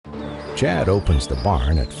Chad opens the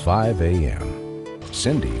barn at 5 a.m.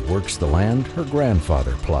 Cindy works the land her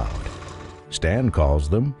grandfather plowed. Stan calls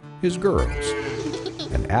them his girls.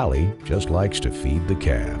 And Allie just likes to feed the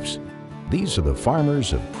calves. These are the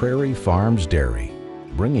farmers of Prairie Farms Dairy,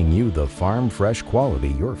 bringing you the farm fresh quality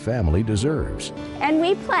your family deserves. And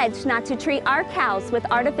we pledge not to treat our cows with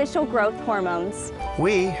artificial growth hormones.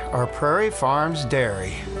 We are Prairie Farms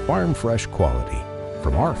Dairy. Farm fresh quality,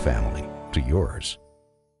 from our family to yours.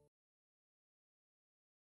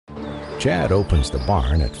 Chad opens the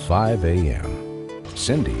barn at 5 a.m.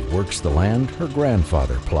 Cindy works the land her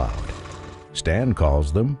grandfather plowed. Stan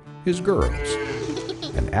calls them his girls.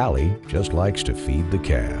 And Allie just likes to feed the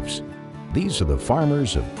calves. These are the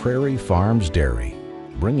farmers of Prairie Farms Dairy,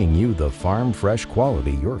 bringing you the farm fresh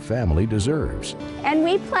quality your family deserves. And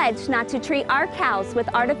we pledge not to treat our cows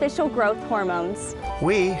with artificial growth hormones.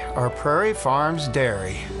 We are Prairie Farms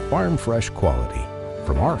Dairy. Farm fresh quality,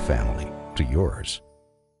 from our family to yours.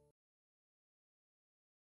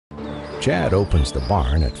 Chad opens the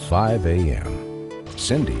barn at 5 a.m.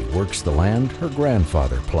 Cindy works the land her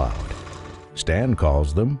grandfather plowed. Stan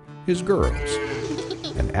calls them his girls.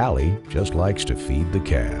 And Allie just likes to feed the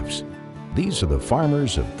calves. These are the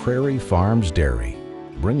farmers of Prairie Farms Dairy,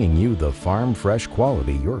 bringing you the farm fresh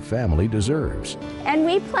quality your family deserves. And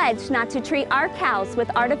we pledge not to treat our cows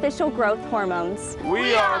with artificial growth hormones.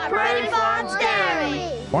 We are Prairie Farms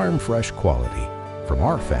Dairy. Farm fresh quality, from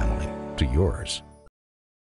our family to yours.